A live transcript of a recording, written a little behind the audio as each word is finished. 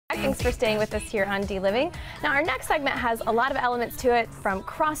Thanks for staying with us here on D-Living. Now, our next segment has a lot of elements to it, from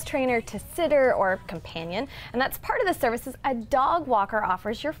cross-trainer to sitter or companion, and that's part of the services a dog walker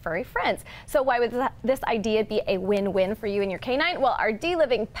offers your furry friends. So why would this idea be a win-win for you and your canine? Well, our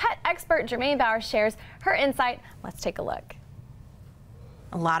D-Living pet expert, Jermaine Bauer, shares her insight. Let's take a look.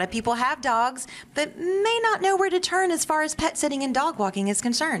 A lot of people have dogs, but may not know where to turn as far as pet sitting and dog walking is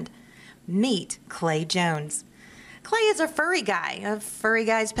concerned. Meet Clay Jones. Clay is a furry guy, a furry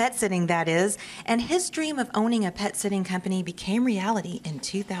guy's pet sitting, that is, and his dream of owning a pet sitting company became reality in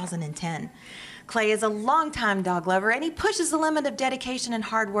 2010. Clay is a longtime dog lover, and he pushes the limit of dedication and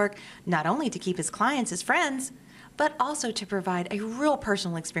hard work, not only to keep his clients as friends, but also to provide a real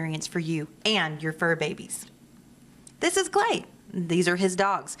personal experience for you and your fur babies. This is Clay. These are his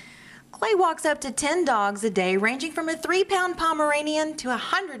dogs. Clay walks up to 10 dogs a day, ranging from a 3-pound Pomeranian to a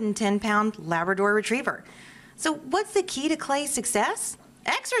 110-pound Labrador Retriever. So what's the key to Clay's success?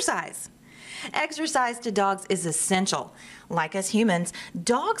 Exercise. Exercise to dogs is essential. Like us humans,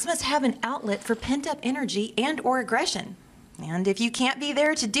 dogs must have an outlet for pent-up energy and/or aggression. And if you can't be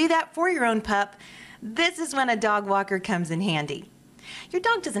there to do that for your own pup, this is when a dog walker comes in handy. Your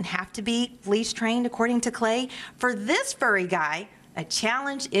dog doesn't have to be leash trained, according to Clay. For this furry guy, a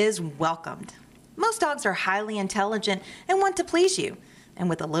challenge is welcomed. Most dogs are highly intelligent and want to please you. And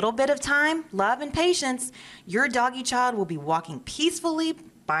with a little bit of time, love, and patience, your doggy child will be walking peacefully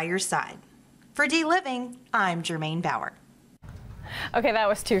by your side. For D-Living, I'm Jermaine Bauer. Okay, that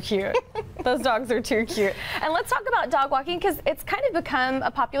was too cute. Those dogs are too cute. And let's talk about dog walking, because it's kind of become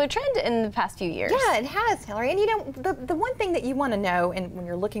a popular trend in the past few years. Yeah, it has, Hillary. And you know, the one thing that you want to know, and when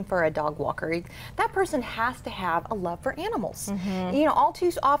you're looking for a dog walker, that person has to have a love for animals. You know, all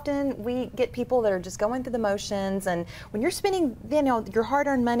too often we get people that are just going through the motions, and when you're spending, you know, your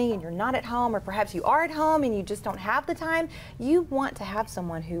hard-earned money and you're not at home, or perhaps you are at home and you just don't have the time, you want to have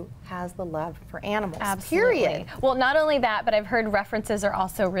someone who has the love for animals. Absolutely. Period. Well, not only that, but I've heard references are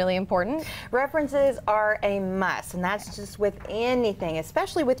also really important. References are a must, and that's just with anything,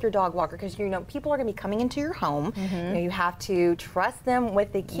 especially with your dog walker, because you know people are going to be coming into your home. You know, you have to trust them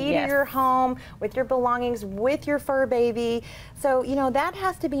with the key to your home, with your belongings, with your fur baby. So you know that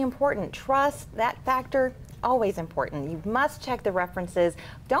has to be important. Trust, that factor, always important. You must check the references.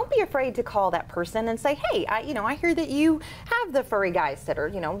 Don't be afraid to call that person and say, hey, I hear that you have the furry guy sitter.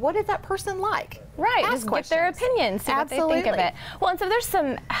 You know, what is that person like? Right, Ask just questions. get their opinions, see what they think of it. Well, and so there's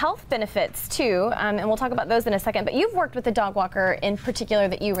some health benefits too, and we'll talk about those in a second, but you've worked with a dog walker in particular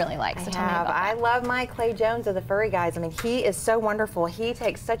that you really like, so tell me about that. I love my Clay Jones of the Furry Guys. I mean, he is so wonderful. He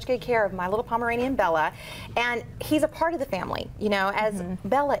takes such good care of my little Pomeranian Bella, and he's a part of the family, you know, as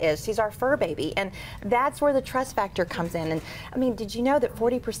Bella is. She's our fur baby, and that's where the trust factor comes in. And I mean, did you know that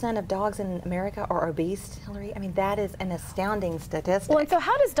 40% of dogs in America are obese, Hillary? I mean, that is an astounding statistic. Well, and so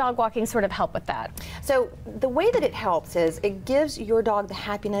how does dog walking sort of help with that? So the way that it helps is it gives your dog the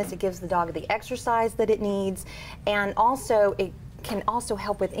happiness, it gives the dog the exercise that it needs, and also it can also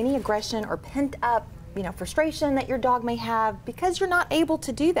help with any aggression or pent up, you know, frustration that your dog may have because you're not able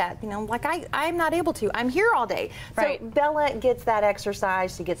to do that. You know, like I'm not able to. I'm here all day. Right. So Bella gets that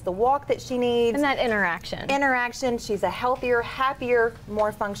exercise. She gets the walk that she needs. And that interaction. She's a healthier, happier,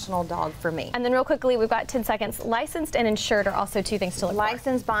 more functional dog for me. And then real quickly, we've got 10 seconds. Licensed and insured are also two things to look for.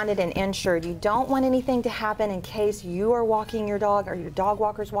 Licensed, bonded, and insured. You don't want anything to happen in case you are walking your dog or your dog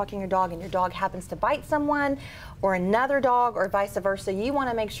walker's walking your dog and your dog happens to bite someone or another dog or vice versa. You want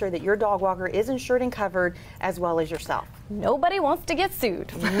to make sure that your dog walker is insured and covered as well as yourself. Nobody wants to get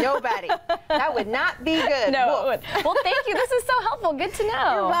sued. Nobody. That would not be good. No, it would. Well, thank you. This is so helpful. Good to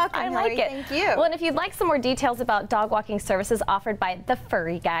know. You're welcome, I like Hillary. it. Thank you. Well, and if you'd like some more details about dog walking services offered by the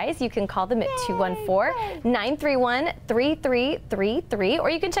Furry Guys, you can call them at 214-931-3333, or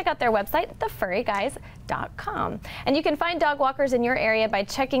you can check out their website, thefurryguys.com. And you can find dog walkers in your area by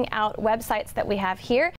checking out websites that we have here.